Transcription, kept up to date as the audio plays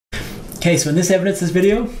Okay, so in this evidence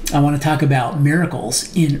video, I want to talk about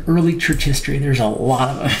miracles in early church history. There's a lot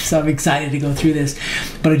of them, so I'm excited to go through this.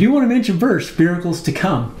 But I do want to mention first, miracles to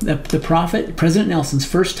come. The prophet, President Nelson's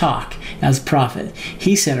first talk as prophet,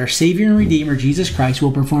 he said, our Savior and Redeemer, Jesus Christ,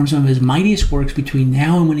 will perform some of his mightiest works between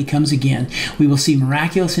now and when he comes again. We will see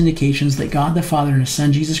miraculous indications that God the Father and his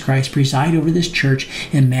Son, Jesus Christ, preside over this church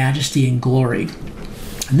in majesty and glory.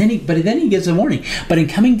 And then he gives a warning. But in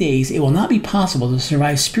coming days, it will not be possible to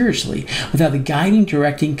survive spiritually without the guiding,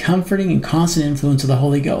 directing, comforting, and constant influence of the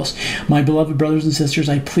Holy Ghost. My beloved brothers and sisters,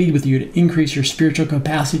 I plead with you to increase your spiritual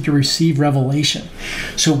capacity to receive revelation.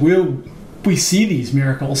 So we see these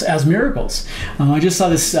miracles as miracles. I just saw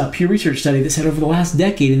this Pew Research study that said over the last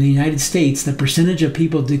decade in the United States, the percentage of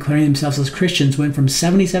people declaring themselves as Christians went from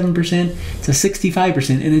 77% to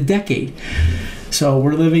 65% in a decade. So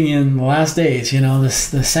we're living in the last days,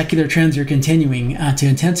 the secular trends are continuing to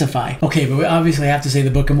intensify. Okay, but we obviously have to say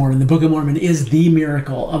the Book of Mormon. The Book of Mormon is the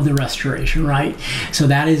miracle of the restoration, right? So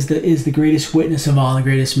that is the greatest witness of all, the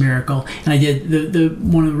greatest miracle. And I did,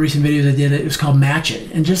 one of the recent videos I did, it was called Match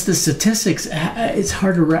It. And just the statistics, it's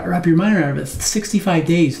hard to wrap your mind around it. 65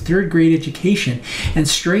 days, third grade education, and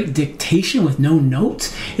straight dictation with no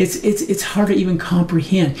notes. It's hard to even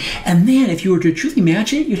comprehend. And then if you were to truly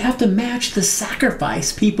match it, you'd have to match the sacrifice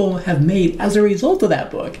people have made as a result of that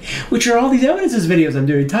book, which are all these evidences videos I'm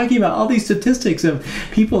doing, talking about all these statistics of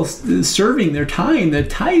people serving their time, the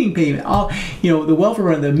tithing payment, all, the welfare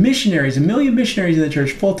run, the missionaries, 1 million missionaries in the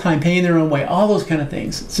church, full-time, paying their own way, all those kind of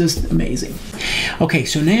things. It's just amazing. Okay,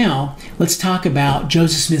 so now let's talk about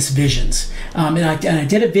Joseph Smith's visions. And I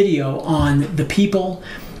did a video on the people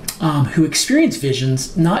who experienced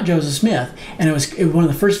visions, not Joseph Smith. And it was one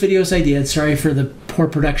of the first videos I did. Sorry for the poor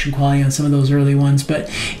production quality on some of those early ones, but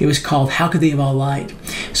it was called How Could They Have All Lied?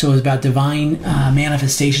 So it was about divine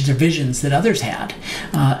manifestations or visions that others had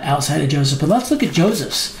outside of Joseph. But let's look at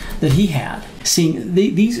Joseph's that he had. Seeing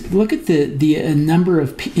these, look at the number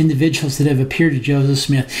of individuals that have appeared to Joseph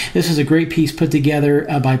Smith. This is a great piece put together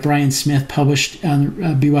by Brian Smith, published on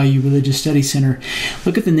BYU Religious Studies Center.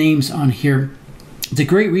 Look at the names on here. It's a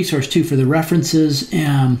great resource, too, for the references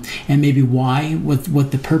and maybe why,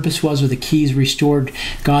 what the purpose was, with the keys restored: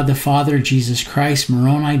 God the Father, Jesus Christ,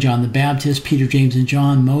 Moroni, John the Baptist, Peter, James, and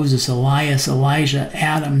John, Moses, Elias, Elijah,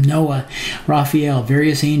 Adam, Noah, Raphael,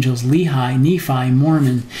 various angels, Lehi, Nephi,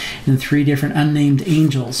 Mormon, and 3 different unnamed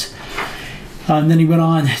angels. Then he went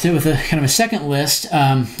on with a kind of a second list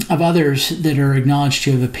of others that are acknowledged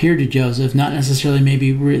to have appeared to Joseph, not necessarily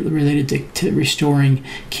maybe related to restoring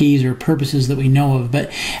keys or purposes that we know of, but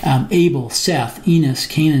Abel, Seth, Enos,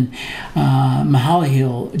 Canaan,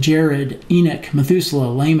 Mahalalel, Jared, Enoch, Methuselah,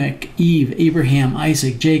 Lamech, Eve, Abraham,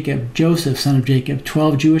 Isaac, Jacob, Joseph, son of Jacob,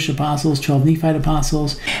 12 Jewish apostles, 12 Nephite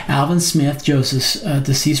apostles, Alvin Smith, Joseph's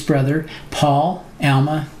deceased brother, Paul,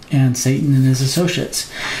 Alma, and Satan and his associates.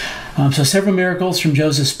 So several miracles from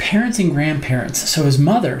Joseph's parents and grandparents. So his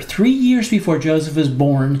mother, 3 years before Joseph was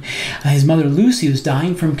born, his mother Lucy was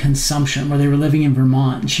dying from consumption where they were living in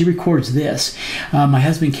Vermont. And she records this: my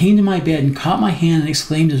husband came to my bed and caught my hand and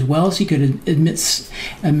exclaimed as well as he could amidst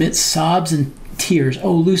sobs and tears,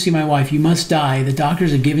 "Oh, Lucy, my wife, you must die. The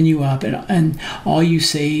doctors have given you up, and all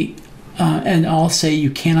say you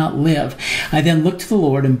cannot live." I then looked to the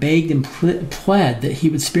Lord and begged and pled that he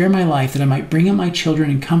would spare my life, that I might bring up my children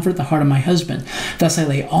and comfort the heart of my husband. Thus I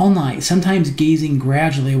lay all night, sometimes gazing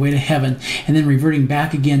gradually away to heaven, and then reverting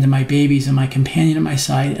back again to my babies and my companion at my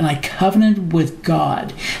side. And I covenanted with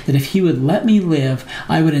God that if he would let me live,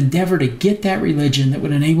 I would endeavor to get that religion that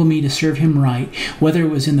would enable me to serve him right, whether it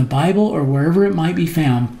was in the Bible or wherever it might be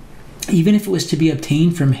found, even if it was to be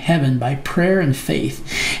obtained from heaven by prayer and faith.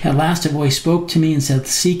 At last a voice spoke to me and said,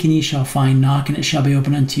 "Seek and ye shall find, knock and it shall be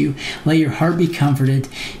opened unto you. Let your heart be comforted.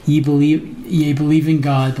 Ye believe in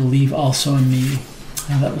God, believe also in me."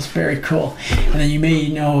 That was very cool. And then you may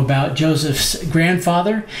know about Joseph's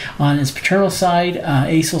grandfather on his paternal side,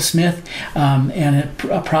 Asel Smith, and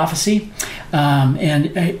a prophecy. And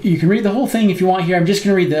you can read the whole thing if you want here. I'm just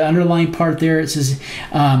going to read the underlying part there. It says,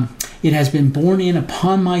 "It has been borne in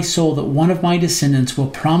upon my soul that one of my descendants will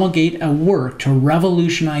promulgate a work to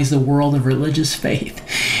revolutionize the world of religious faith."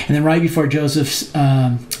 And then right before his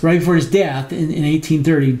death in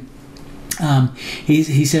 1830,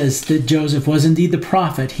 He says that Joseph was indeed the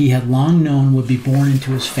prophet he had long known would be born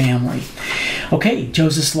into his family. Okay,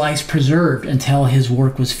 Joseph's life's preserved until his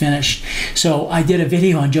work was finished. So I did a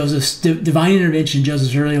video on Joseph's divine intervention in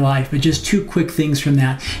Joseph's early life, but just two quick things from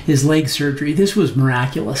that. His leg surgery. This was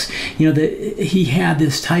miraculous. You know, he had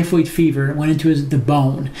this typhoid fever. It went into the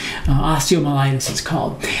bone. Osteomyelitis it's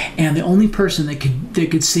called. And the only person that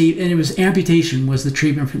could save, and it was amputation was the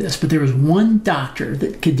treatment for this, but there was one doctor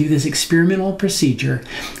that could do this experimental procedure.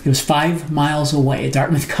 It was 5 miles away at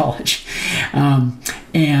Dartmouth College.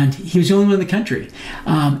 And he was the only one in the country.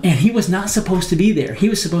 And he was not supposed to be there. He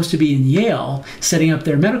was supposed to be in Yale setting up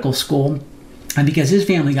their medical school. And because his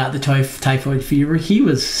family got the typhoid fever, he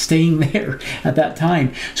was staying there at that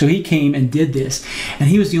time. So he came and did this. And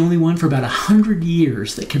he was the only one for about 100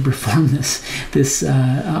 years that could perform this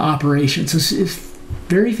operation. So it's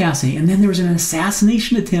very fascinating. And then there was an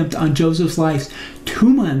assassination attempt on Joseph's life 2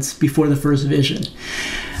 months before the first vision.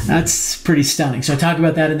 That's pretty stunning. So I talk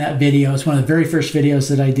about that in that video. It's one of the very first videos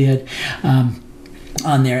that I did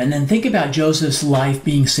on there. And then think about Joseph's life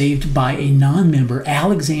being saved by a non-member,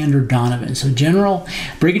 Alexander Donovan. So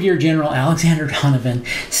Brigadier General Alexander Donovan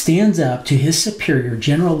stands up to his superior,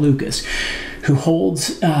 General Lucas, who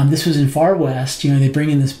holds, this was in Far West, you know, they bring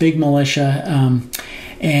in this big militia,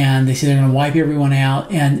 and they say they're going to wipe everyone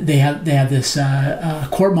out, and they have this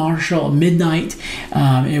court-martial at midnight.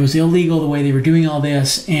 It was illegal the way they were doing all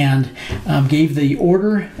this, and gave the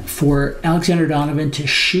order for Alexander Donovan to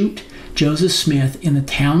shoot Joseph Smith in the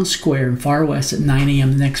town square in Far West at 9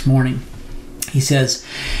 a.m. the next morning. He says,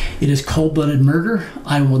 "It is cold-blooded murder.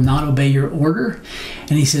 I will not obey your order."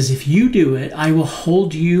 And he says, "If you do it, I will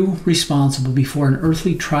hold you responsible before an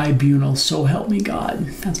earthly tribunal, so help me God."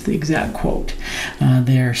 That's the exact quote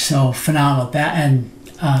there. So phenomenal. That, and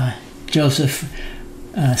Joseph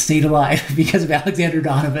stayed alive because of Alexander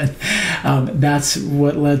Donovan. That's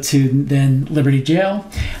what led to then Liberty Jail.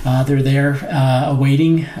 They're there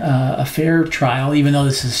awaiting a fair trial, even though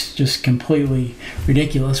this is just completely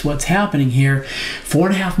ridiculous. What's happening here,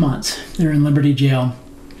 4.5 months, they're in Liberty Jail.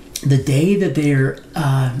 The day that they're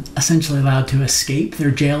essentially allowed to escape,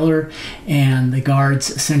 their jailer and the guards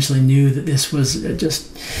essentially knew that this was just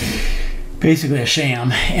basically a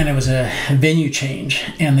sham, and it was a venue change,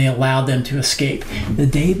 and they allowed them to escape. The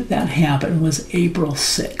day that happened was April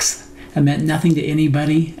 6th. It meant nothing to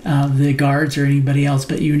anybody, the guards or anybody else,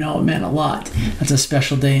 but you know it meant a lot. That's a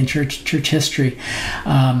special day in church history.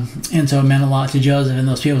 And so it meant a lot to Joseph, and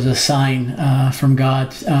those people was a sign from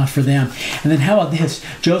God for them. And then how about this?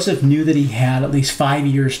 Joseph knew that he had at least 5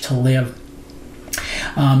 years to live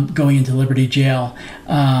going into Liberty Jail.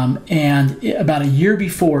 And about a year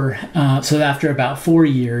before, so after about 4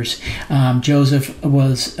 years, Joseph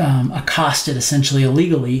was accosted essentially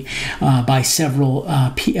illegally by several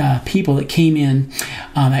people that came in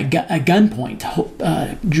at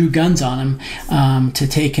gunpoint, drew guns on him to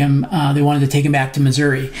take him. They wanted to take him back to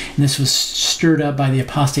Missouri. And this was stirred up by the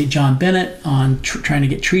apostate John Bennett on trying to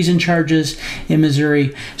get treason charges in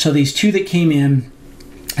Missouri. So these two that came in,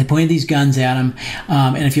 I pointed these guns at him,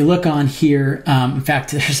 and if you look on here, in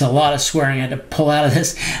fact, there's a lot of swearing. I had to pull out of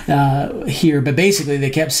this here, but basically they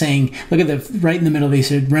kept saying, look at right in the middle, they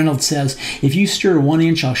said, Reynolds says, "If you stir 1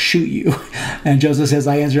 inch, I'll shoot you." And Joseph says,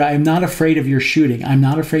 "I answered, I am not afraid of your shooting. I'm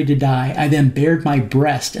not afraid to die." I then bared my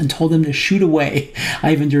breast and told them to shoot away.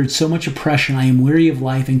 "I have endured so much oppression. I am weary of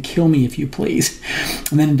life, and kill me if you please."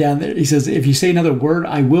 And then down there, he says, "If you say another word,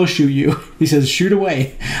 I will shoot you." He says, "Shoot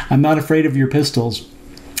away. I'm not afraid of your pistols."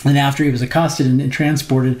 And after he was accosted and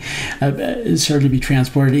transported, started to be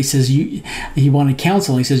transported, he says, he wanted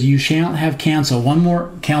counsel. He says, "You shan't have counsel. One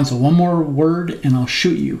more word, and I'll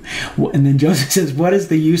shoot you." And then Joseph says, "What is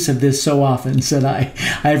the use of this so often?" Said I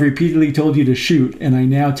have repeatedly told you to shoot, and I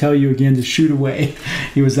now tell you again to shoot away."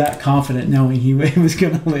 He was that confident knowing he was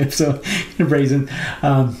going to live. So, praise him.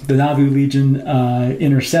 The Nauvoo Legion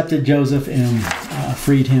intercepted Joseph and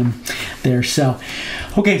freed him there. So,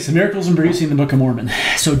 okay, so miracles in producing the Book of Mormon.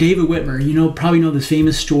 So David Whitmer, probably know this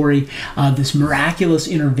famous story, this miraculous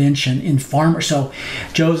intervention in farmer. So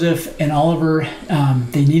Joseph and Oliver,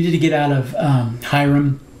 they needed to get out of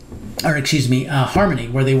Harmony,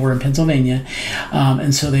 where they were in Pennsylvania,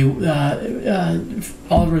 and so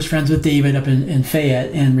Oliver was friends with David up in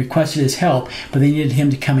Fayette and requested his help, but they needed him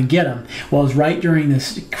to come and get him. Well, it was right during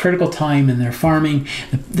this critical time in their farming.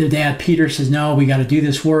 The dad, Peter, says, "No, we got to do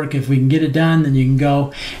this work. If we can get it done, then you can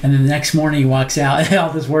go." And then the next morning he walks out and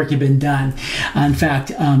all this work had been done. In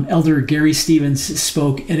fact, Elder Gary Stevens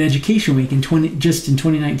spoke at Education Week in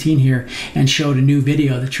 2019 here and showed a new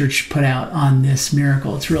video the church put out on this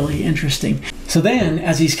miracle. It's really interesting. So then,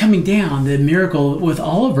 as he's coming down, the miracle with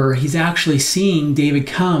Oliver, he's actually seeing David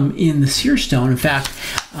come in the seer stone. In fact,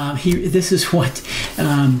 this is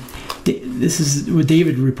what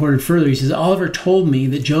David reported further. He says, Oliver told me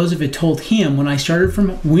that Joseph had told him when I started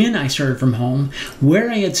from home, where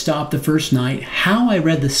I had stopped the first night, how I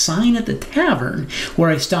read the sign at the tavern, where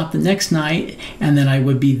I stopped the next night, and then I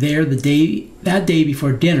would be there that day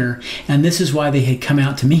before dinner, and this is why they had come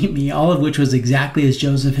out to meet me, all of which was exactly as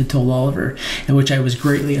Joseph had told Oliver, and which I was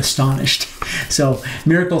greatly astonished. So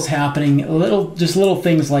miracles happening, just little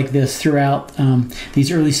things like this throughout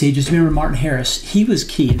these early stages. Remember Martin Harris, he was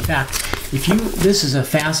key. In fact, this is a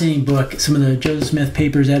fascinating book. Some of the Joseph Smith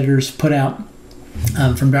Papers editors put out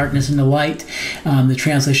From Darkness into Light, the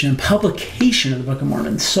translation and publication of the Book of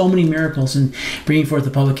Mormon. So many miracles in bringing forth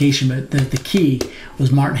the publication, but the key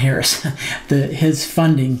was Martin Harris. His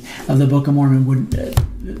funding of the Book of Mormon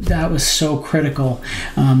that was so critical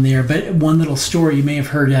there. But one little story you may have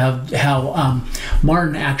heard of how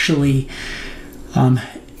Martin actually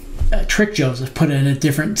tricked Joseph, put in a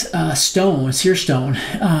different a seer stone,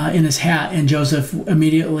 in his hat, and Joseph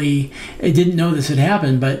immediately didn't know this had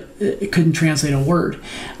happened, but it couldn't translate a word,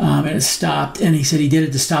 and it stopped. And he said he did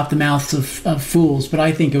it to stop the mouths of fools. But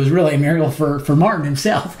I think it was really a miracle for Martin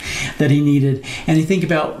himself that he needed. And you think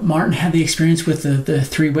about Martin had the experience with the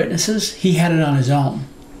three witnesses. He had it on his own.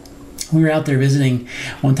 We were out there visiting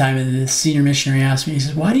one time, and the senior missionary asked me, he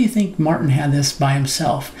says, why do you think Martin had this by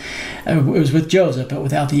himself? It was with Joseph, but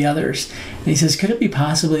without the others. And he says, could it be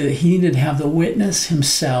possibly that he needed to have the witness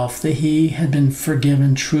himself that he had been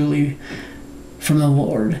forgiven truly from the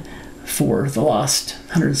Lord for the lost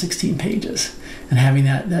 116 pages? And having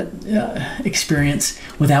that experience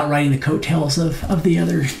without riding the coattails of the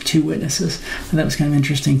other two witnesses. And that was kind of an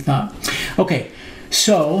interesting thought. Okay.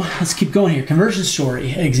 So let's keep going here. Conversion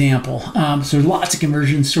story example. So there's lots of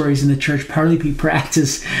conversion stories in the church. Parley P. Pratt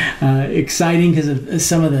is exciting because of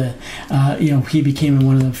some of the, he became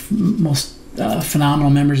one of the most phenomenal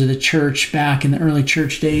members of the church back in the early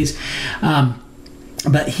church days.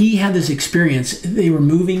 But he had this experience. They were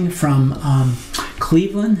moving from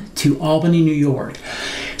Cleveland to Albany, New York.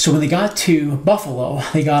 So when they got to Buffalo,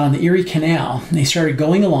 they got on the Erie Canal, and they started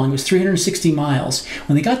going along. It was 360 miles.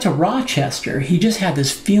 When they got to Rochester, he just had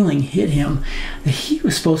this feeling hit him that he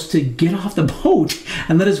was supposed to get off the boat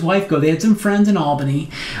and let his wife go. They had some friends in Albany,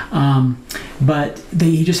 but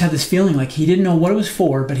he just had this feeling like he didn't know what it was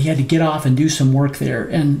for, but he had to get off and do some work there,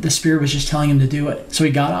 and the Spirit was just telling him to do it. So he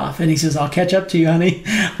got off, and he says, I'll catch up to you, honey,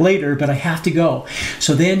 later, but I have to go.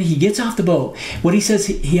 So then he gets off the boat. What he says,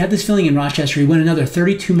 he had this feeling in Rochester. He went another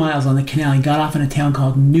 32 miles on the canal. He got off in a town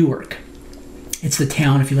called Newark. It's the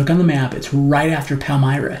town, if you look on the map, it's right after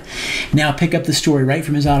Palmyra. Now pick up the story right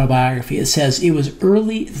from his autobiography. It says, it was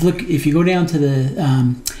early, look, if you go down to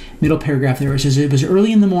the middle paragraph there, it says, it was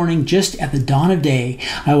early in the morning, just at the dawn of day.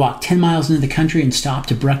 I walked 10 miles into the country and stopped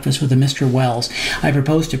to breakfast with a Mr. Wells. I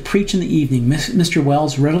proposed to preach in the evening. Mr.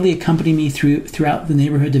 Wells readily accompanied me throughout the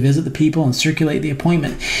neighborhood to visit the people and circulate the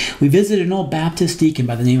appointment. We visited an old Baptist deacon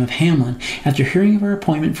by the name of Hamlin. After hearing of our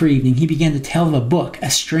appointment for evening, he began to tell of a book,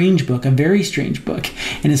 a strange book, a very strange book,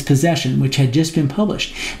 in his possession, which had just been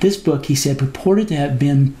published. This book, he said, purported to have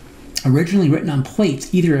been originally written on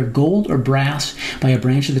plates, either of gold or brass, by a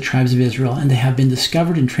branch of the tribes of Israel, and to have been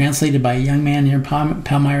discovered and translated by a young man near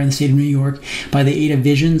Palmyra in the state of New York by the aid of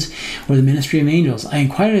visions or the ministry of angels. I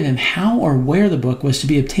inquired of him how or where the book was to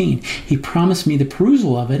be obtained. He promised me the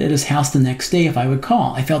perusal of it at his house the next day if I would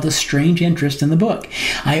call. I felt a strange interest in the book.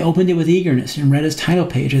 I opened it with eagerness and read its title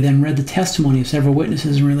page. I then read the testimony of several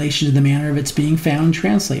witnesses in relation to the manner of its being found and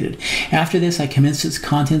translated. After this, I commenced its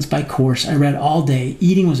contents by course. I read all day.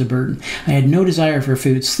 Eating was a burden. I had no desire for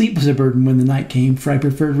food. Sleep was a burden when the night came, for I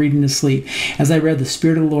preferred reading to sleep. As I read, the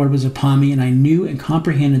Spirit of the Lord was upon me, and I knew and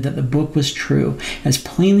comprehended that the book was true, as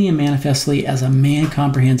plainly and manifestly as a man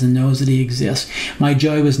comprehends and knows that he exists. My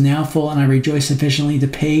joy was now full, and I rejoiced sufficiently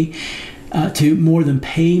to more than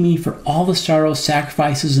pay me for all the sorrows,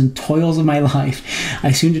 sacrifices, and toils of my life.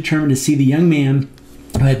 I soon determined to see the young man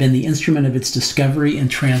who had been the instrument of its discovery and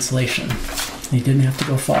translation. He didn't have to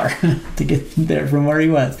go far to get there from where he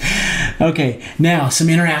was. Okay, now some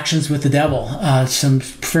interactions with the devil, some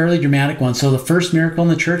fairly dramatic ones. So the first miracle in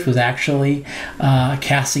the church was actually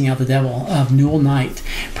casting out the devil of Newell Knight.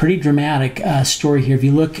 Pretty dramatic story here. If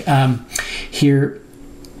you look here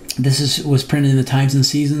was printed in the Times and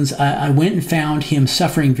Seasons. I went and found him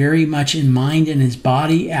suffering very much in mind, and his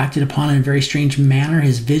body acted upon in a very strange manner.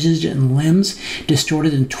 His visage and limbs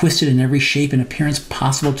distorted and twisted in every shape and appearance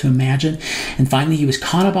possible to imagine. And finally, he was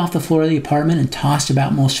caught up off the floor of the apartment and tossed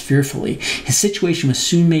about most fearfully. His situation was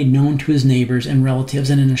soon made known to his neighbors and relatives,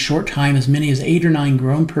 and in a short time, as many as 8 or 9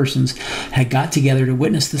 grown persons had got together to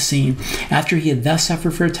witness the scene. After he had thus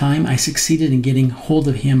suffered for a time, I succeeded in getting hold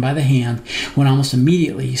of him by the hand, when almost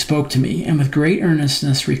immediately he spoke to me, and with great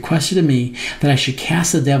earnestness requested of me that I should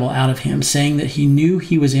cast the devil out of him, saying that he knew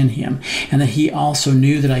he was in him, and that he also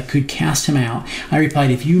knew that I could cast him out. I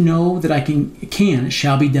replied, "If you know that I can, it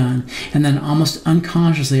shall be done." And then almost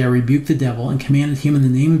unconsciously I rebuked the devil and commanded him in the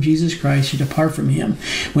name of Jesus Christ to depart from him,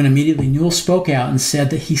 when immediately Newell spoke out and said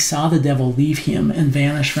that he saw the devil leave him and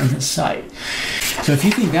vanish from his sight. So if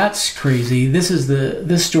you think that's crazy,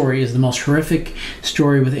 this story is the most horrific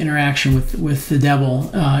story with interaction with the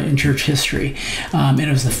devil in church history. And it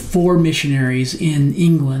was the 4 missionaries in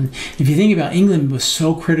England. If you think about, England was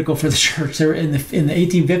so critical for the church. There in the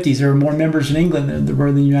 1850s, there were more members in England than there were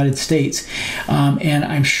in the United States. And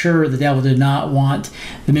I'm sure the devil did not want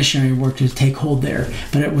the missionary work to take hold there,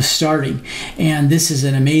 but it was starting. And this is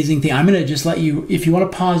an amazing thing. I'm going to just let you, if you want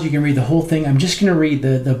to pause, you can read the whole thing. I'm just going to read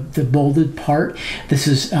the bolded part. This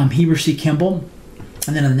is Heber C. Kimball.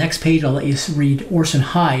 And then on the next page, I'll let you read Orson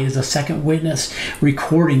Hyde as a second witness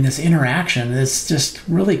recording this interaction. It's just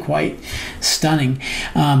really quite stunning.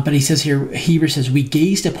 But he says here, Heber says, "We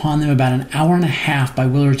gazed upon them about an hour and a half by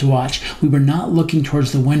Willard's watch. We were not looking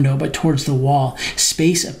towards the window, but towards the wall.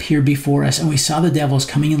 Space appeared before us, and we saw the devils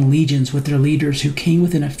coming in legions with their leaders, who came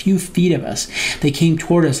within a few feet of us. They came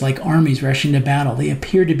toward us like armies rushing to battle. They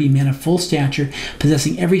appeared to be men of full stature,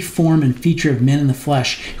 possessing every form and feature of men in the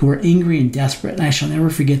flesh, who were angry and desperate. And I shall never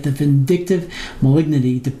forget the vindictive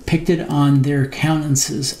malignity depicted on their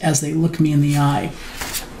countenances as they looked me in the eye."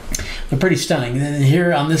 They're pretty stunning. And then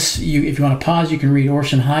here on this, if you want to pause, you can read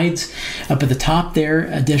Orson Hyde's up at the top there,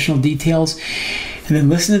 additional details. And then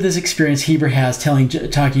listen to this experience Heber has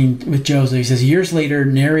talking with Joseph. He says, years later,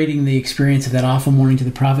 narrating the experience of that awful morning to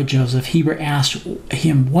the prophet Joseph, Heber asked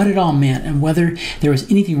him what it all meant and whether there was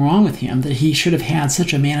anything wrong with him that he should have had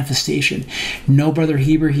such a manifestation. "No, brother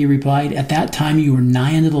Heber," he replied, "at that time you were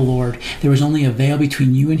nigh unto the Lord. There was only a veil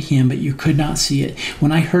between you and him, but you could not see it.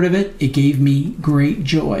 When I heard of it, it gave me great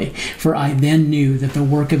joy, for I then knew that the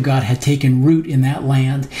work of God had taken root in that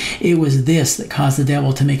land. It was this that caused the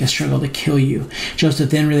devil to make a struggle to kill you."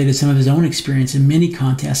 Joseph then related some of his own experience in many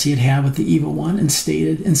contests he had had with the evil one, and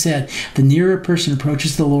said, "The nearer a person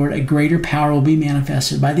approaches the Lord, a greater power will be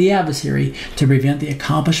manifested by the adversary to prevent the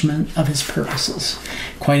accomplishment of his purposes."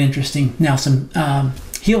 Quite interesting. Now some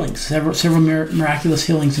healings, several miraculous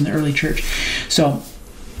healings in the early church. So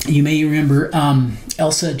you may remember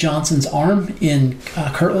Elsa Johnson's arm in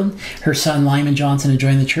Kirtland. Her son Lyman Johnson had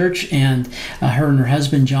joined the church, and her and her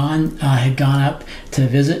husband John had gone up to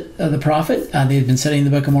visit the prophet. They had been studying the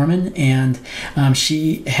Book of Mormon, and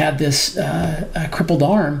she had this crippled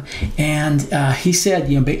arm. And he said,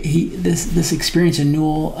 this experience in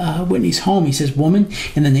Newell Whitney's home, he says, "Woman,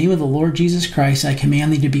 in the name of the Lord Jesus Christ, I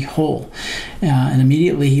command thee to be whole." And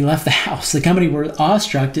immediately he left the house. The company were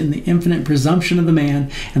awestruck in the infinite presumption of the man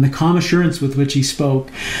and the calm assurance with which he spoke.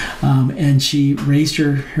 And she raised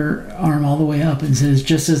her arm all the way up and says,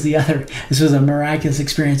 just as the other, this was a miraculous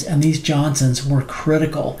experience. And these Johnsons were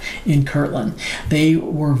critical in Kirtland. They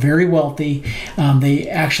were very wealthy. They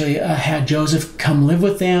actually had Joseph come live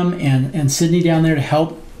with them, and Sidney down there to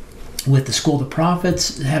help with the School of the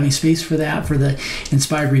Prophets, having space for that, for the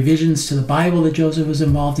inspired revisions to the Bible that Joseph was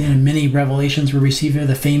involved in, and many revelations were received there.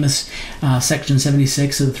 The famous section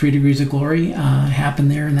 76 of the 3 Degrees of Glory happened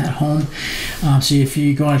there in that home. So if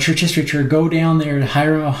you go on a church history tour, go down there to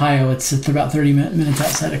Hiram, Ohio. It's about 30 minutes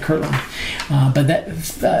outside of Kirtland. But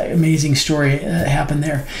that amazing story happened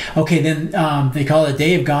there. Okay, then they call it a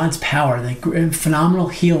Day of God's Power, the phenomenal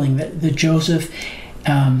healing that Joseph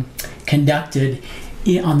conducted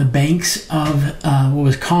on the banks of what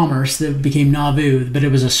was Commerce that became Nauvoo, but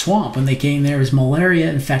it was a swamp when they came there. It was malaria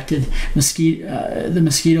infected. The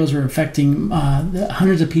mosquitoes were infecting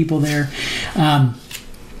hundreds of people there.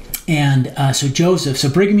 So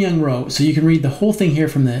Brigham Young wrote, so you can read the whole thing here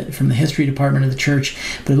from the history department of the church,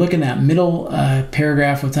 but look in that middle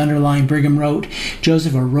paragraph with underlined. Brigham wrote,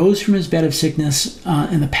 "Joseph arose from his bed of sickness,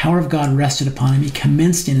 and the power of God rested upon him. He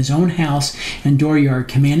commenced in his own house and dooryard,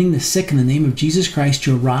 commanding the sick in the name of Jesus Christ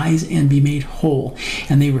to arise and be made whole,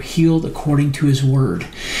 and they were healed according to his word."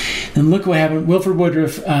 Then look what happened. Wilford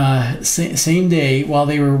Woodruff, same day, while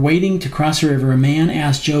they were waiting to cross the river, a man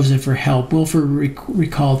asked Joseph for help. Wilford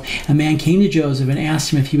recalled, a man came to Joseph and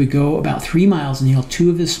asked him if he would go about 3 miles and heal 2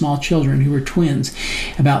 of his small children who were twins,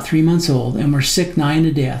 about 3 months old, and were sick nigh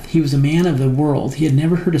unto death. He was a man of the world. He had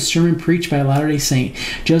never heard a sermon preached by a Latter-day Saint.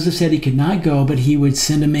 Joseph said he could not go, but he would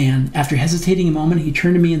send a man. After hesitating a moment, he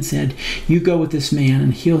turned to me and said, "You go with this man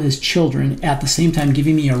and heal his children," at the same time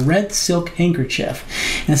giving me a red silk handkerchief,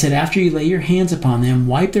 and said, "After you lay your hands upon them,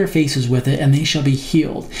 wipe their faces with it, and they shall be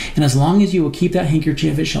healed. And as long as you will keep that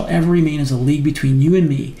handkerchief, it shall ever remain as a league between you and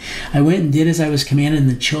me." I went and did as I was commanded, and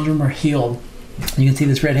the children were healed. You can see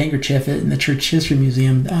this red handkerchief in the Church History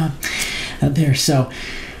Museum there. So,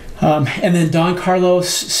 and then Don Carlos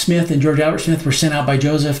Smith and George Albert Smith were sent out by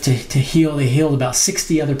Joseph to heal. They healed about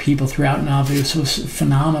 60 other people throughout Nauvoo. So it was a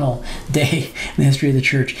phenomenal day in the history of the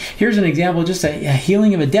church. Here's an example, just a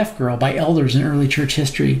healing of a deaf girl by elders in early church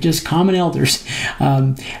history, just common elders.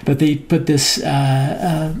 But they put this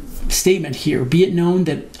statement here: "Be it known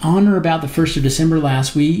that on or about the 1st of December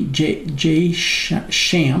last, we, J.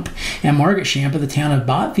 Shamp and Margaret Shamp of the town of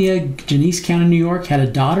Botvia, Genesee County, New York, had a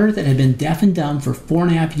daughter that had been deaf and dumb for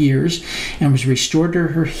 4.5 years and was restored to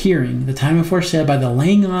her hearing, the time aforesaid, by the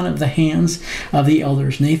laying on of the hands of the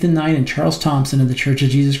elders, Nathan Knight and Charles Thompson of the Church of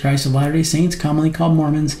Jesus Christ of Latter-day Saints, commonly called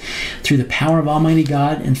Mormons, through the power of Almighty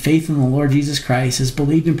God and faith in the Lord Jesus Christ, is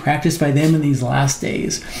believed and practiced by them in these last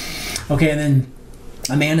days." Okay, and then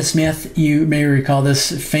Amanda Smith, you may recall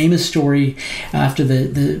this famous story after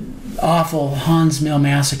the awful Hans Mill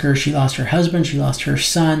massacre. She lost her husband, she lost her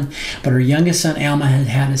son, but her youngest son, Alma, had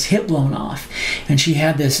had his hip blown off. And she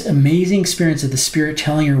had this amazing experience of the Spirit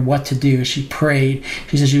telling her what to do. She prayed.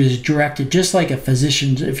 She says she was directed just like a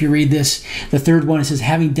physician. If you read this, the third one, it says,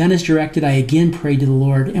 "Having done as directed, I again prayed to the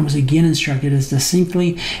Lord and was again instructed as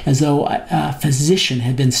distinctly as though a physician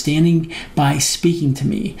had been standing by speaking to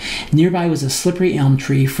me. Nearby was a slippery elm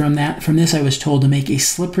tree. From this I was told to make a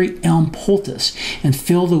slippery elm poultice and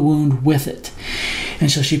fill the wound with it." And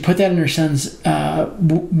so she put that in her son's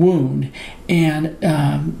wound and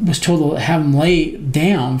was told to have him lay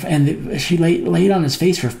down. And she laid on his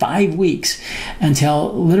face for 5 weeks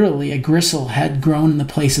until literally a gristle had grown in the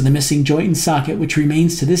place of the missing joint and socket, which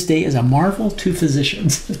remains to this day as a marvel to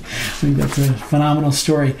physicians. I think that's a phenomenal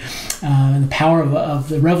story. And the power of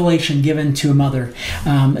the revelation given to a mother.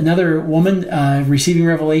 Another woman receiving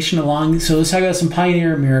revelation along. So let's talk about some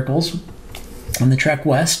pioneer miracles. On the trek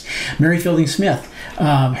west, Mary Fielding Smith,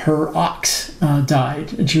 her ox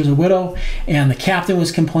died, and she was a widow, and the captain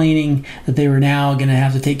was complaining that they were now going to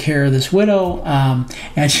have to take care of this widow,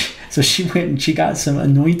 so she went and she got some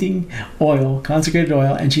anointing oil, consecrated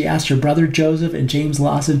oil, and she asked her brother Joseph and James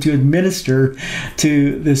Lawson to administer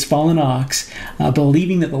to this fallen ox,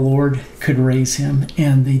 believing that the Lord could raise him,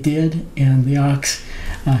 and they did, and the ox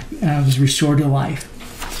was restored to life.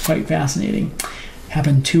 Quite fascinating.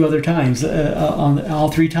 Happened 2 other times, on all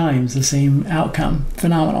 3 times, the same outcome.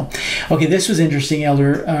 Phenomenal. Okay, this was interesting.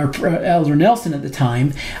 Elder Nelson at the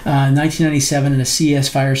time, 1997, in a CS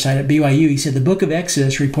fireside at BYU, he said the book of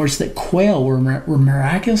Exodus reports that quail were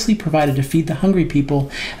miraculously provided to feed the hungry people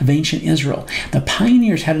of ancient Israel. The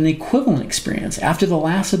pioneers had an equivalent experience. After the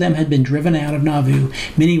last of them had been driven out of Nauvoo,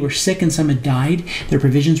 many were sick and some had died. Their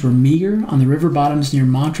provisions were meager. On the river bottoms near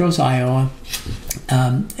Montrose, Iowa,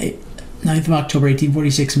 9th of October,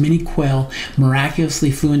 1846, many quail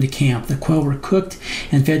miraculously flew into camp. The quail were cooked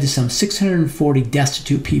and fed to some 640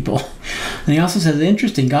 destitute people. And he also says,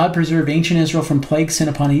 interesting, God preserved ancient Israel from plagues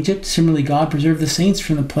sent upon Egypt. Similarly, God preserved the saints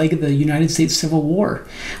from the plague of the United States Civil War,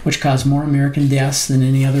 which caused more American deaths than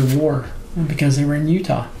any other war, because they were in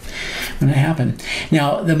Utah when it happened.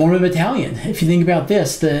 Now, the Mormon Battalion, if you think about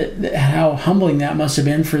this, how humbling that must have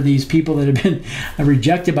been for these people that had been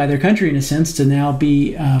rejected by their country, in a sense, to now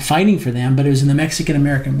be fighting for them. But it was in the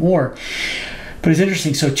Mexican-American War. But it's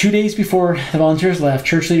interesting. So 2 days before the volunteers left,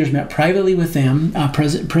 church leaders met privately with them.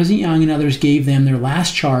 President Young and others gave them their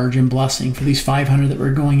last charge and blessing for these 500 that were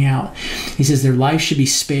going out. He says their lives should be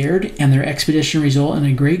spared and their expedition result in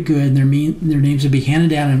a great good, and their names would be handed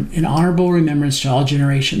down in honorable remembrance to all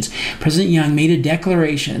generations. President Young made a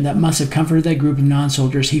declaration that must have comforted that group of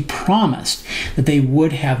non-soldiers. He promised that they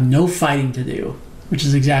would have no fighting to do, which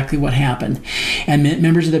is exactly what happened. And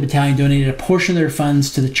members of the battalion donated a portion of their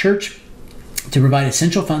funds to the church to provide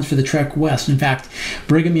essential funds for the trek west. In fact,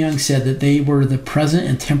 Brigham Young said that they were the present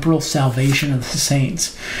and temporal salvation of the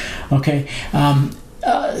saints. Okay,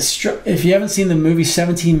 if you haven't seen the movie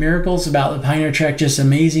 17 Miracles about the Pioneer Trek, just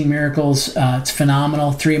amazing miracles. It's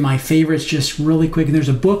phenomenal. 3 of my favorites, just really quick. And there's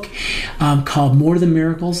a book called More Than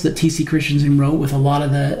Miracles that T.C. Christensen wrote with a lot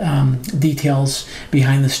of the details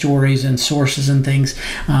behind the stories and sources and things.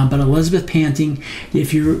 But Elizabeth Panting,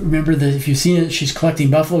 if you remember, if you've seen it, she's collecting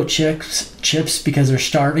buffalo chips because they're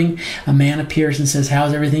starving. A man appears and says,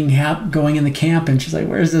 "How's everything going in the camp?" And she's like,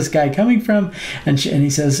 "Where's this guy coming from?" And he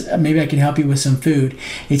says, "Maybe I can help you with some food."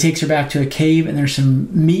 He takes her back to a cave, and there's some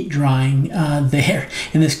meat drying there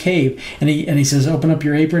in this cave. And he says, "Open up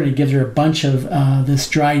your apron." And he gives her a bunch of this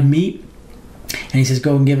dried meat, and he says,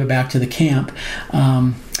 "Go and give it back to the camp."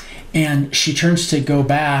 And she turns to go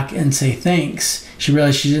back and say thanks. She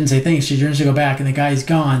realized she didn't say thanks. She turns to go back, and the guy's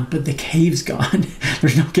gone, but the cave's gone.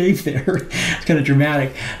 There's no cave there. It's kind of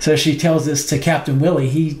dramatic. So she tells this to Captain Willie.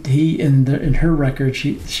 He in her record,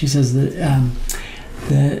 she says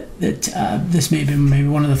that this may have been maybe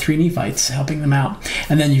one of the 3 Nephites helping them out.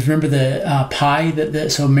 And then you remember the pie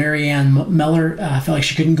so Mary Ann Meller felt like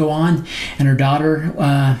she couldn't go on, and her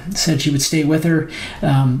daughter said she would stay with her.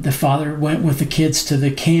 The father went with the kids to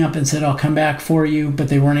the camp and said, "I'll come back for you," but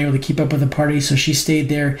they weren't able to keep up with the party, so she stayed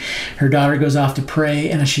there. Her daughter goes off to pray,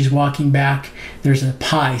 and as she's walking back, there's a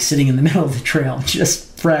pie sitting in the middle of the trail, just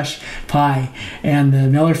fresh pie. And the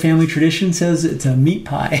Miller family tradition says it's a meat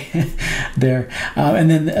pie there.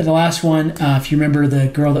 And then the last one, if you remember the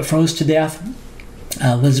girl that froze to death,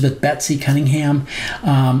 Elizabeth Betsy Cunningham,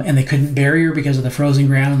 and they couldn't bury her because of the frozen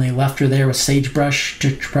ground, and they left her there with sagebrush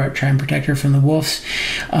to try and protect her from the wolves.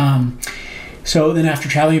 So then after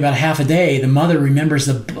traveling about half a day, the mother remembers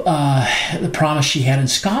the promise she had in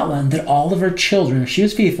Scotland that all of her children, if she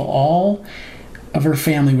was faithful, all of her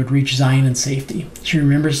family would reach Zion in safety. She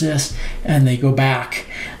remembers this, and they go back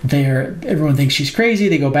there. Everyone thinks she's crazy.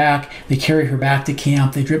 They go back. They carry her back to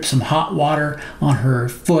camp. They drip some hot water on her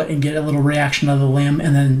foot and get a little reaction of the limb,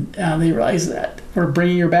 and then they realize that we're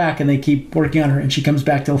bringing her back, and they keep working on her, and she comes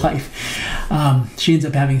back to life. She ends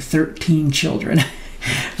up having 13 children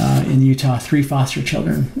in Utah, 3 foster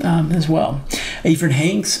children as well. Ephraim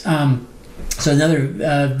Hanks. So another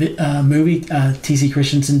movie T.C.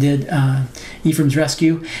 Christensen did, Ephraim's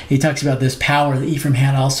Rescue. He talks about this power that Ephraim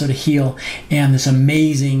had also to heal, and this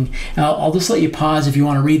amazing, I'll just let you pause if you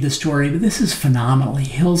want to read the story, but this is phenomenal. He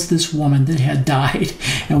heals this woman that had died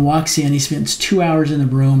and walks in. He spends 2 hours in the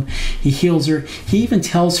room. He heals her. He even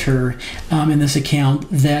tells her in this account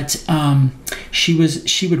that she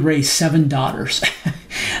would raise 7 daughters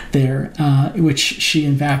there, which she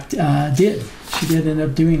in fact did. She did end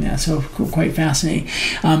up doing that, so quite fascinating.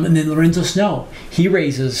 And then Lorenzo Snow, he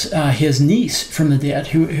raises his niece from the dead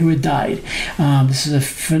who had died. This is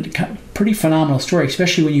a pretty phenomenal story,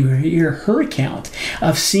 especially when you hear her account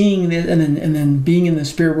of seeing it and then being in the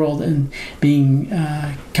spirit world and being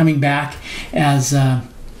coming back as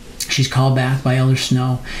she's called back by Elder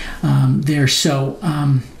Snow there. So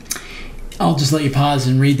I'll just let you pause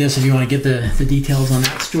and read this if you want to get the details on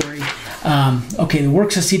that story. Okay, the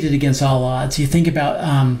work succeeded against all odds. You think about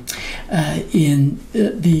in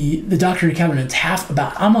the Doctrine and Covenants,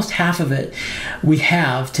 almost half of it we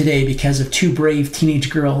have today because of 2 brave teenage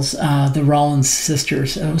girls, the Rollins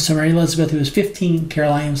sisters. So Mary Elizabeth, who was 15,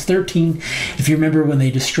 Caroline was 13. If you remember when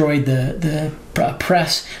they destroyed the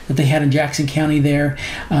press that they had in Jackson County there,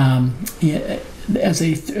 as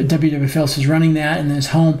W.W. Phelps was running that in his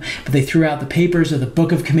home, but they threw out the papers of the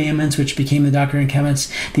Book of Commandments, which became the Doctrine and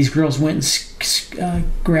Covenants. These girls went and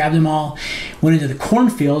grabbed them all, went into the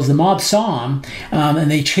cornfields. The mob saw them,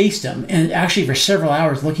 and they chased them, and actually for several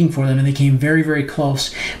hours looking for them, and they came very, very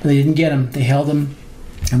close, but they didn't get them. They held them.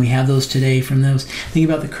 And we have those today from those. Think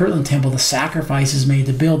about the Kirtland Temple, the sacrifices made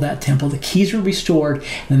to build that temple. The keys were restored,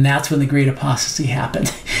 and that's when the great apostasy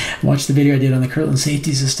happened. Watch the video I did on the Kirtland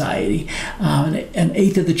Safety Society. An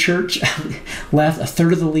eighth of the church left, a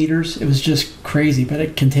third of the leaders. It was just crazy, but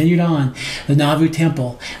it continued on. The Nauvoo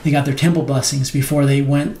Temple, they got their temple blessings before they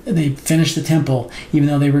finished the temple, even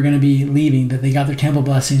though they were going to be leaving, but they got their temple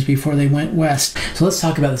blessings before they went west. So let's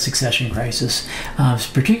talk about the succession crisis.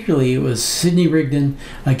 Particularly, it was Sidney Rigdon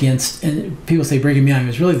against, and people say Brigham Young, it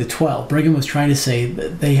was really the 12. Brigham was trying to say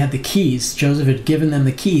that they had the keys. Joseph had given them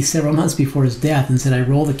the keys several months before his death and said, I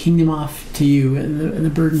roll the kingdom off to you and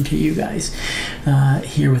the burden to you guys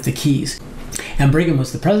here with the keys. And Brigham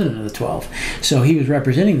was the president of the 12. So he was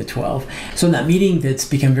representing the 12. So in that meeting that's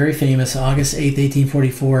become very famous, August 8th,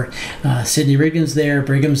 1844, Sidney Rigdon's there,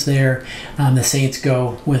 Brigham's there. The saints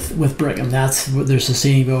go with Brigham. That's what their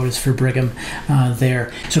sustaining vote is for Brigham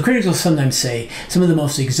there. So critics will sometimes say some of the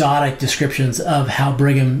most exotic descriptions of how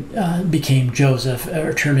Brigham became Joseph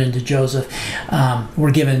or turned into Joseph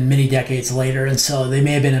were given many decades later, and so they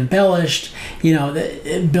may have been embellished,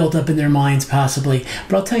 built up in their minds possibly.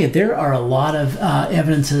 But I'll tell you, there are a lot of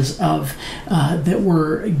evidences of that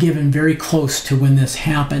were given very close to when this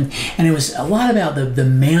happened, and it was a lot about the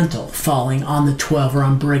mantle falling on the 12 or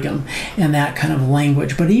on Brigham and that kind of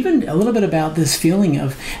language, but even a little bit about this feeling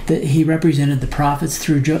of that he represented the prophets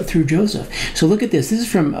through Joseph. So look at this. This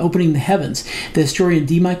is from Opening the Heavens. The historian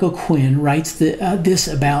D. Michael Quinn writes this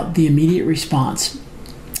about the immediate response.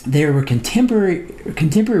 There were contemporary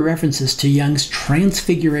references to Young's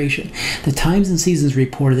transfiguration. The Times and Seasons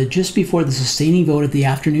reported that just before the sustaining vote at the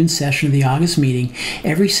afternoon session of the August meeting,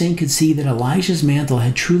 every saint could see that Elijah's mantle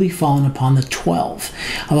had truly fallen upon the 12.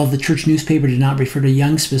 Although the church newspaper did not refer to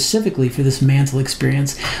Young specifically for this mantle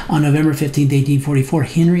experience, on November 15, 1844,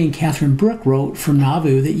 Henry and Catherine Brooke wrote from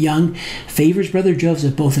Nauvoo that Young favors Brother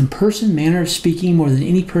Joseph both in person, manner of speaking, more than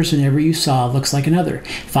any person ever you saw, looks like another.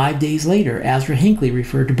 5 days later, Ezra Hinckley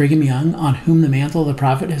referred to Brigham Young, on whom the mantle of the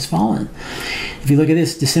prophet has fallen. If you look at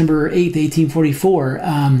this, December 8th, 1844,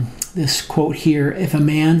 this quote here, if a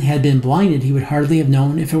man had been blinded, he would hardly have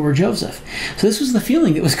known if it were Joseph. So this was the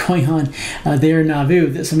feeling that was going on there in Nauvoo,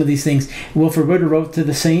 that some of these things. Wilford Wood wrote to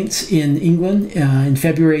the saints in England in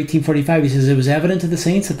February 1845. He says, it was evident to the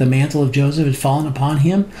saints that the mantle of Joseph had fallen upon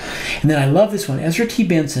him. And then I love this one. Ezra T.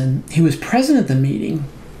 Benson, who was present at the meeting,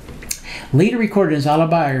 later recorded in his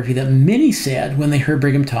autobiography that many said when they heard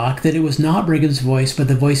Brigham talk that it was not Brigham's voice but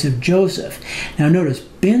the voice of Joseph. Now notice,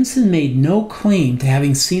 Benson made no claim to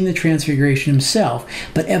having seen the transfiguration himself,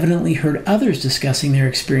 but evidently heard others discussing their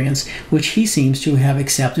experience, which he seems to have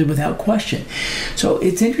accepted without question. So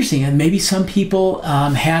it's interesting, and maybe some people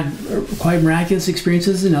had quite miraculous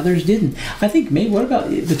experiences and others didn't. I think maybe, what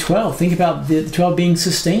about the 12? Think about the 12 being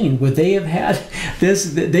sustained. Would they have had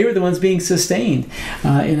this? They were the ones being sustained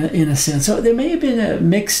in a sense. So there may have been a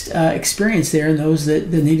mixed experience there, and those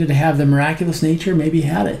that needed to have the miraculous nature maybe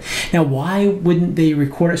had it. Now, why wouldn't they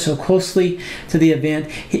record it so closely to the event?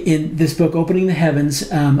 In this book, Opening the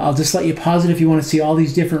Heavens, I'll just let you pause it if you want to see all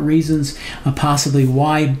these different reasons possibly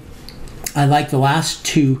why. I like the last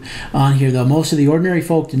two on here, though. Most of the ordinary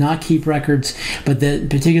folk did not keep records, but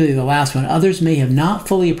particularly the last one. Others may have not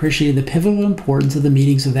fully appreciated the pivotal importance of the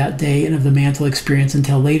meetings of that day and of the mantle experience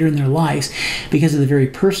until later in their lives because of the very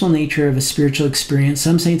personal nature of a spiritual experience.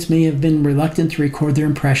 Some saints may have been reluctant to record their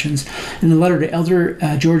impressions. In a letter to Elder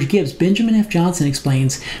George Gibbs, Benjamin F. Johnson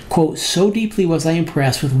explains, quote, so deeply was I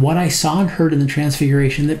impressed with what I saw and heard in the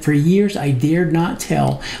Transfiguration that for years I dared not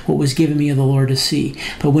tell what was given me of the Lord to see.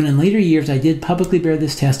 But when in later years I did publicly bear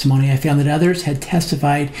this testimony, I found that others had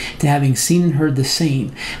testified to having seen and heard the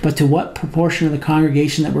same. But to what proportion of the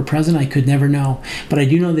congregation that were present, I could never know. But I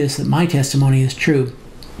do know this, that my testimony is true.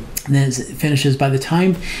 And then it finishes, by the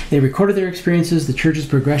time they recorded their experiences, the church's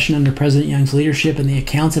progression under President Young's leadership and the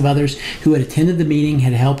accounts of others who had attended the meeting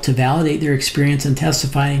had helped to validate their experience, and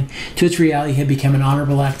testifying to its reality had become an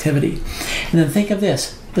honorable activity. And then think of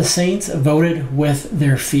this. The saints voted with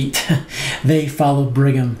their feet. They followed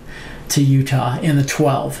Brigham to Utah, and the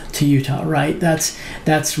 12 to Utah, right?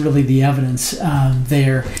 That's really the evidence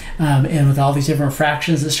there. And with all these different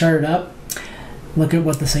fractions that started up, look at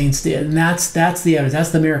what the saints did. And that's the evidence.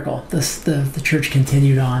 That's the miracle. The church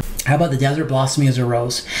continued on. How about the desert blossoming as a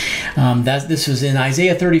rose? This was in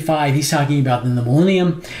Isaiah 35. He's talking about in the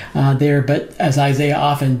millennium there. But as Isaiah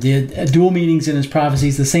often did, dual meanings in his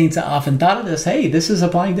prophecies, the saints often thought of this. Hey, this is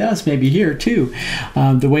applying to us maybe here too.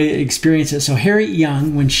 The way they experienced it. So Harriet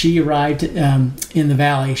Young, when she arrived in the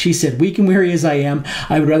valley, she said, weak and weary as I am,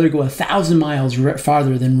 I would rather go 1,000 miles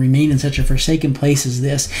farther than remain in such a forsaken place as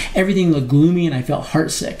this. Everything looked gloomy and I felt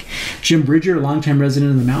heartsick. Jim Bridger, a longtime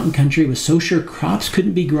resident of the mountain country, was so sure crops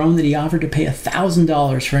couldn't be grown that he offered to pay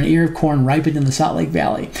 $1,000 for an ear of corn ripened in the Salt Lake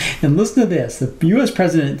Valley. And listen to this. The U.S.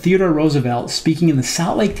 President Theodore Roosevelt, speaking in the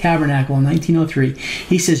Salt Lake Tabernacle in 1903,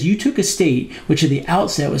 he says, you took a state which at the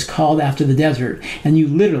outset was called after the desert, and you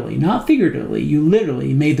literally, not figuratively, you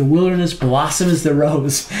literally made the wilderness blossom as the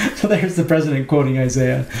rose. So there's the president quoting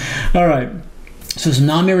Isaiah. All right. So some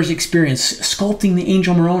non-members experience sculpting the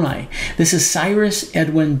angel Moroni. This is Cyrus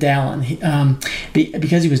Edwin Dallin.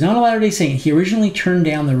 Because he was not a Latter-day Saint, he originally turned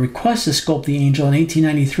down the request to sculpt the angel in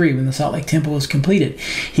 1893 when the Salt Lake Temple was completed.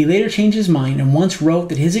 He later changed his mind and once wrote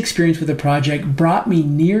that his experience with the project brought me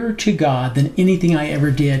nearer to God than anything I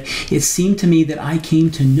ever did. It seemed to me that I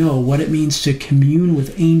came to know what it means to commune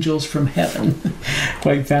with angels from heaven.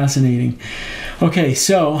 Quite fascinating. Okay,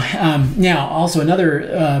 so now also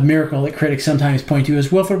another miracle that critics sometimes point to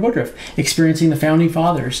is Wilford Woodruff experiencing the Founding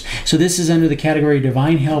Fathers. So this is under the category of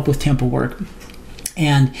divine help with temple work.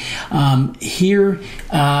 And here,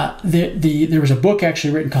 there was a book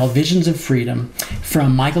actually written called Visions of Freedom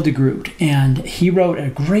from Michael de Groot. And he wrote a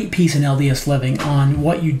great piece in LDS Living on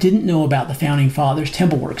what you didn't know about the Founding Fathers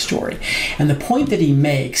temple work story. And the point that he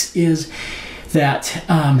makes is that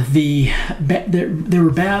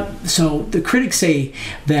so the critics say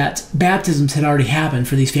that baptisms had already happened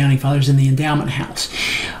for these Founding Fathers in the endowment house.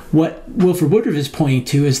 What Wilford Woodruff is pointing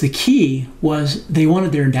to is the key was they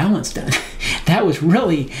wanted their endowments done. That was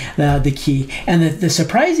really the key. And the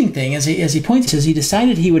surprising thing, as he points, is he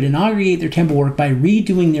decided he would inaugurate their temple work by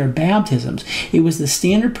redoing their baptisms. It was the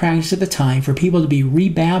standard practice at the time for people to be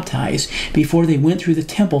rebaptized before they went through the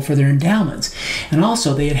temple for their endowments. And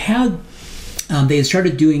also they had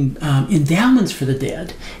started doing endowments for the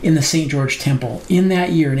dead in the St. George Temple in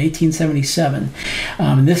that year, in 1877.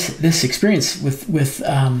 This experience with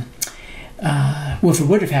Wilford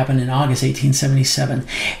Woodruff happened in August 1877,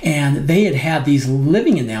 and they had these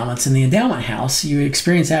living endowments in the endowment house. You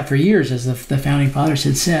experienced that for years, as the Founding Fathers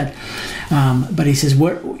had said. But he says,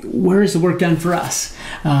 where is the work done for us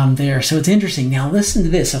there? So it's interesting. Now listen to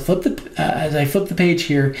this. As I flip the page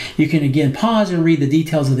here, you can again pause and read the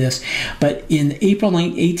details of this. But in April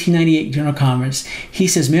 1898 General Conference, he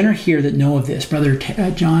says, men are here that know of this. Brother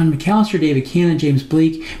John McAllister, David Cannon, James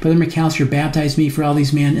Bleak, Brother McAllister baptized me for all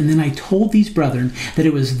these men, and then I told these brethren that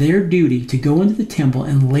it was their duty to go into the temple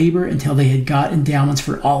and labor until they had got endowments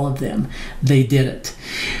for all of them. They did it.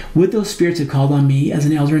 Would those spirits have called on me as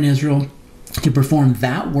an elder in Israel to perform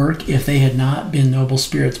that work if they had not been noble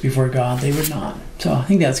spirits before God? They would not. So I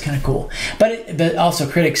think that's kind of cool. But also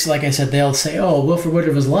critics, like I said, they'll say, oh, Wilford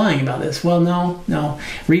Woodruff was lying about this. Well, no.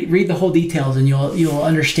 Read the whole details and you'll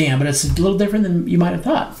understand. But it's a little different than you might have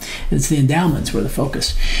thought. It's the endowments were the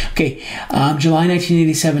focus. Okay, July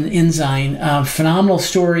 1987, Ensign. Phenomenal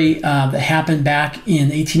story that happened back in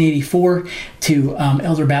 1884 to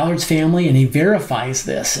Elder Ballard's family, and he verifies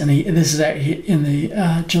this. And this is in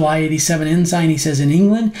the July 87 Ensign. He says, in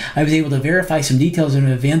England, I was able to verify some details of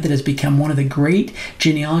an event that has become one of the great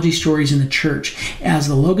genealogy stories in the church. As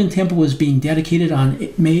the Logan Temple was being dedicated on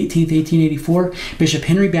May 18th, 1884, Bishop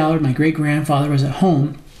Henry Ballard, my great-grandfather, was at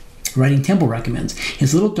home writing temple recommends.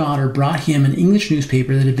 His little daughter brought him an English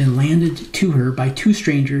newspaper that had been handed to her by two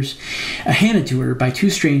strangers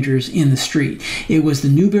in the street. It was the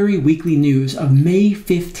Newbury Weekly News of May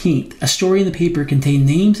 15th. A story in the paper contained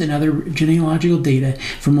names and other genealogical data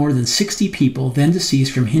for more than 60 people then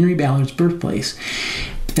deceased from Henry Ballard's birthplace,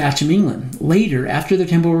 Thatcham, England. Later, after the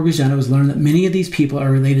temple work was done, it was learned that many of these people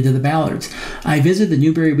are related to the Ballards. I visited the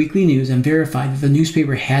Newbury Weekly News and verified that the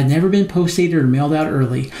newspaper had never been postdated or mailed out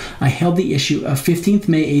early. I held the issue of 15th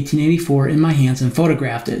May 1884 in my hands and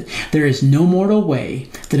photographed it. There is no mortal way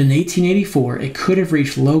that in 1884 it could have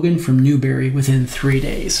reached Logan from Newbury within 3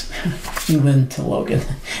 days. England to Logan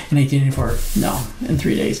in 1884. No, in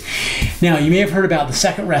 3 days. Now, you may have heard about the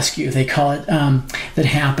second rescue, they call it, that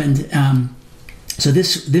happened. So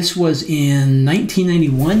this was in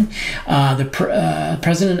 1991. The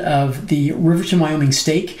president of the Riverton, Wyoming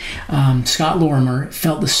stake, Scott Lorimer,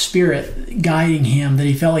 felt the Spirit guiding him that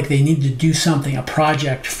he felt like they needed to do something, a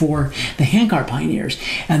project for the handcart pioneers.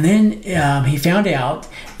 And then he found out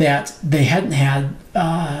that they hadn't had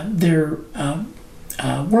their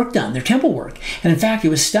work done, their temple work. And in fact, it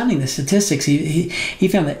was stunning, the statistics. He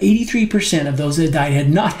found that 83% of those that died had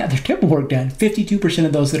not had their temple work done. 52%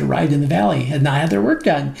 of those that arrived in the valley had not had their work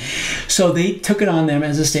done. So they took it on them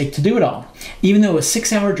as a stake to do it all. Even though it was a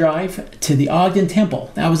 6-hour drive to the Ogden Temple,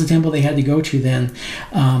 that was the temple they had to go to then,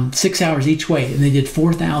 6 hours each way, and they did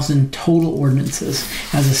 4,000 total ordinances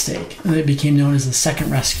as a stake. And it became known as the Second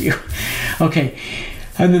Rescue. Okay.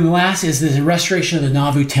 And then the last is the restoration of the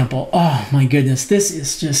Nauvoo Temple. Oh my goodness, this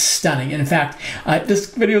is just stunning. And in fact,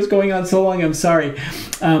 this video is going on so long, I'm sorry.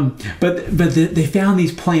 But they found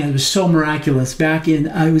these plans. It was so miraculous. Back in,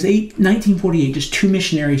 it was 1948, just two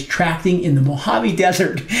missionaries tracting in the Mojave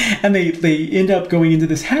Desert. And they end up going into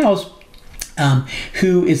this house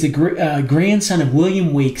who is the grandson of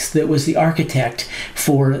William Weeks, that was the architect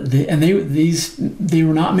for and they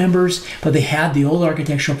were not members, but they had the old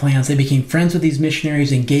architectural plans. They became friends with these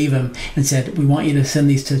missionaries and gave them and said, we want you to send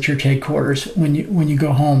these to the church headquarters when you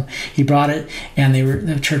go home. He brought it, and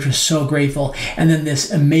the church was so grateful. And then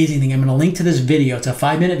this amazing thing, I'm going to link to this video. It's a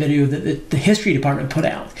 5-minute video that the history department put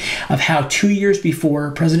out of how 2 years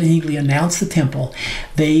before President Hinckley announced the temple,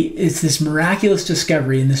 it's this miraculous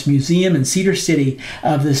discovery in this museum in Cedar City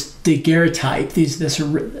of this daguerreotype,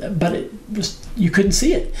 but it was, you couldn't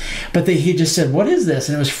see it. But he just said, what is this?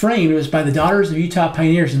 And it was framed. It was by the Daughters of Utah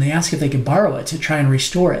Pioneers, and they asked if they could borrow it to try and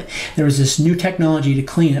restore it. There was this new technology to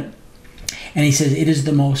clean it. And he says it is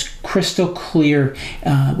the most crystal clear,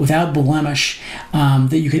 without blemish,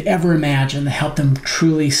 that you could ever imagine, to help them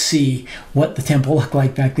truly see what the temple looked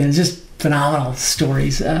like back then. It's just phenomenal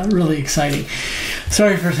stories, really exciting.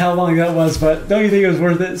 Sorry for how long that was, but don't you think it was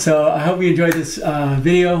worth it? So I hope you enjoyed this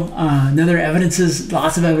video.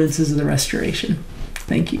 Lots of evidences of the restoration.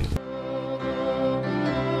 Thank you.